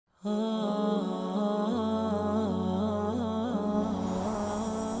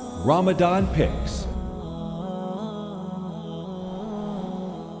Ramadan Picks.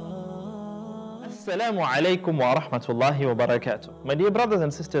 Assalaamu Alaikum wa Rahmatullahi wa Barakaathuhu. My dear brothers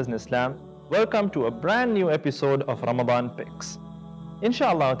and sisters in Islam, welcome to a brand new episode of Ramadan Picks.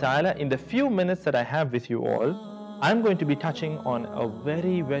 Inshallah ta'ala, in the few minutes that I have with you all, I'm going to be touching on a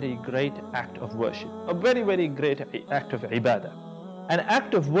very, very great act of worship. A very, very great act of ibadah. An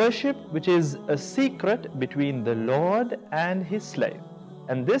act of worship which is a secret between the Lord and His slave.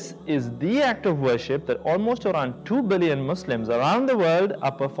 And this is the act of worship that almost around 2 billion Muslims around the world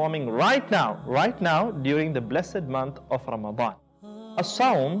are performing right now during the blessed month of Ramadan.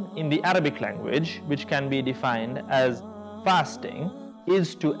 As-Sawm in the Arabic language, which can be defined as fasting,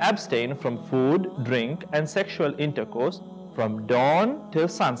 is to abstain from food, drink and sexual intercourse from dawn till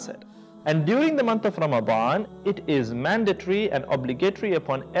sunset. And during the month of Ramadan, it is mandatory and obligatory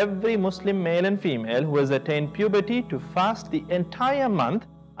upon every Muslim male and female who has attained puberty to fast the entire month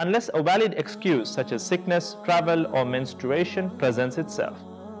unless a valid excuse such as sickness, travel or menstruation presents itself.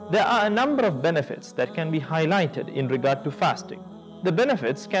 There are a number of benefits that can be highlighted in regard to fasting. The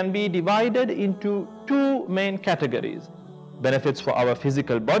benefits can be divided into two main categories: benefits for our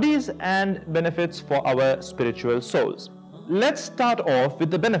physical bodies and benefits for our spiritual souls. Let's start off with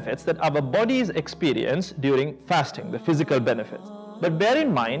the benefits that our bodies experience during fasting, the physical benefits. But bear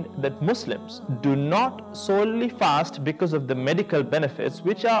in mind that Muslims do not solely fast because of the medical benefits,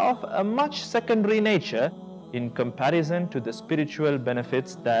 which are of a much secondary nature in comparison to the spiritual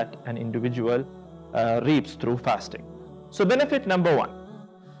benefits that an individual reaps through fasting. So benefit number one,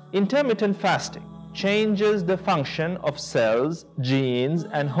 intermittent fasting changes the function of cells, genes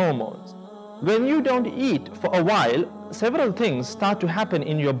and hormones. When you don't eat for a while, several things start to happen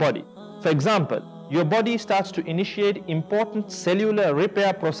in your body. For example, your body starts to initiate important cellular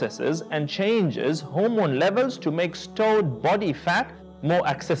repair processes and changes hormone levels to make stored body fat more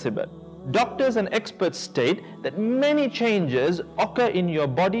accessible. Doctors and experts state that many changes occur in your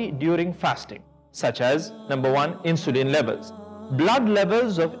body during fasting, such as, number one, insulin levels. Blood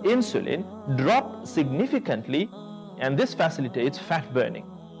levels of insulin drop significantly and this facilitates fat burning.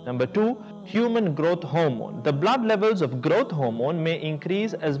 Number two, human growth hormone. The blood levels of growth hormone may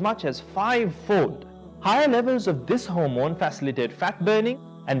increase as much as 5-fold. Higher levels of this hormone facilitate fat burning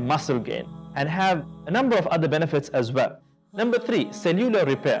and muscle gain and have a number of other benefits as well. Number three, cellular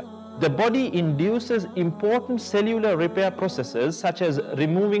repair. The body induces important cellular repair processes such as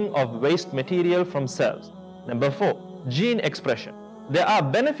removing of waste material from cells. Number four, gene expression. There are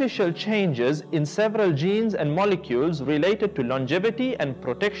beneficial changes in several genes and molecules related to longevity and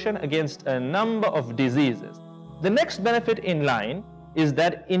protection against a number of diseases. The next benefit in line is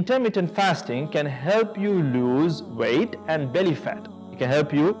that intermittent fasting can help you lose weight and belly fat. It can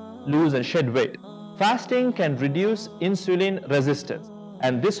help you lose and shed weight. Fasting can reduce insulin resistance,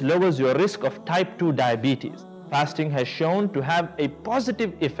 and this lowers your risk of type 2 diabetes. Fasting has shown to have a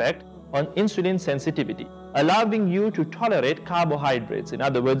positive effect on insulin sensitivity, allowing you to tolerate carbohydrates, in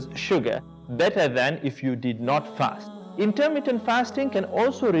other words sugar, better than if you did not fast. Intermittent fasting can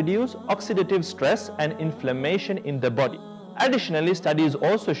also reduce oxidative stress and inflammation in the body. Additionally, studies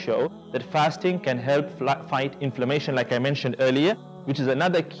also show that fasting can help fight inflammation, like I mentioned earlier, which is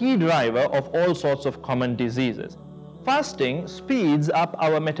another key driver of all sorts of common diseases. Fasting speeds up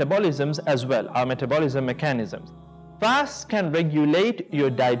our metabolisms as well, our metabolism mechanisms. Fasts can regulate your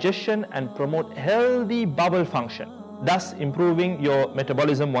digestion and promote healthy bowel function, thus improving your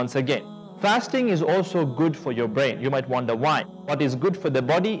metabolism once again. Fasting is also good for your brain. You might wonder why. What is good for the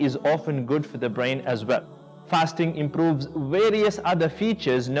body is often good for the brain as well. Fasting improves various other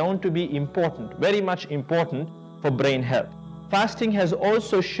features known to be important, very much important for brain health. Fasting has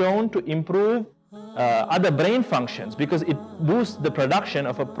also shown to improve other brain functions because it boosts the production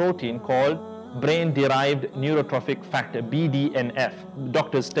of a protein called brain-derived neurotrophic factor, BDNF.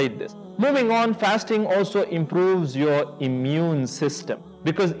 Doctors state this. Moving on, fasting also improves your immune system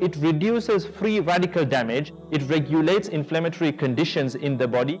because it reduces free radical damage, it regulates inflammatory conditions in the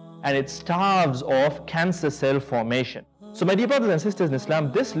body, and it starves off cancer cell formation. So my dear brothers and sisters in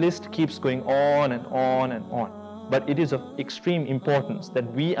Islam, this list keeps going on and on and on. But it is of extreme importance that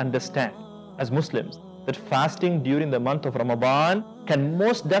we understand as Muslims that fasting during the month of Ramadan can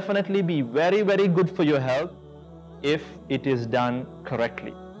most definitely be very, very good for your health if it is done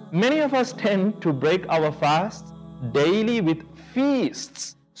correctly. Many of us tend to break our fasts daily with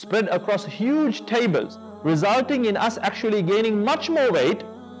feasts spread across huge tables, resulting in us actually gaining much more weight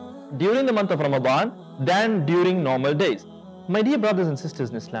during the month of Ramadan than during normal days. My dear brothers and sisters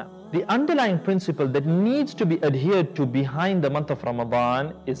in Islam, The underlying principle that needs to be adhered to behind the month of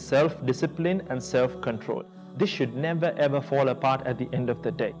Ramadan is self-discipline and self-control. This should never ever fall apart at the end of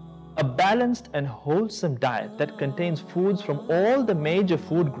the day. A balanced and wholesome diet that contains foods from all the major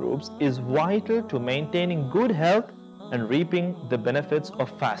food groups is vital to maintaining good health and reaping the benefits of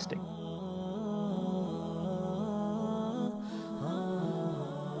fasting.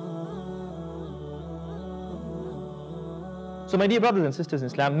 So my dear brothers and sisters in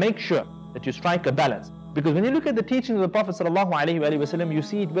Islam, make sure that you strike a balance. Because when you look at the teachings of the Prophet ﷺ, you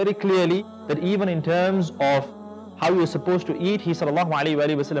see it very clearly that even in terms of how you're supposed to eat, he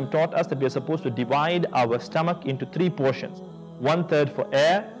ﷺ taught us that we are supposed to divide our stomach into 3 portions. 1/3 for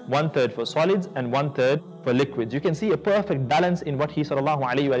air, 1/3 for solids, and 1/3 for liquids. You can see a perfect balance in what he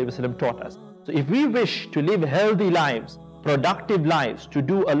ﷺ taught us. So if we wish to live healthy lives, productive lives, to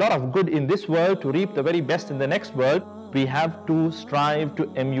do a lot of good in this world, to reap the very best in the next world, we have to strive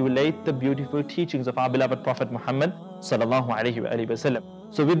to emulate the beautiful teachings of our beloved Prophet Muhammad ﷺ.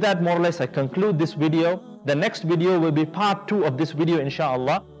 So with that, more or less, I conclude this video. The next video will be part 2 of this video,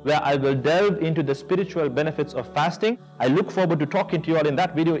 inshallah, where I will delve into the spiritual benefits of fasting. I look forward to talking to you all in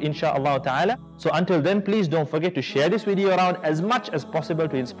that video, inshallah ta'ala. So until then, please don't forget to share this video around as much as possible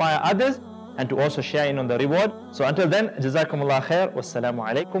to inspire others and to also share in on the reward. So until then, Jazakumullah khair. Wassalamu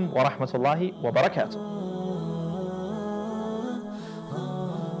alaikum wa rahmatullahi wa barakatuh.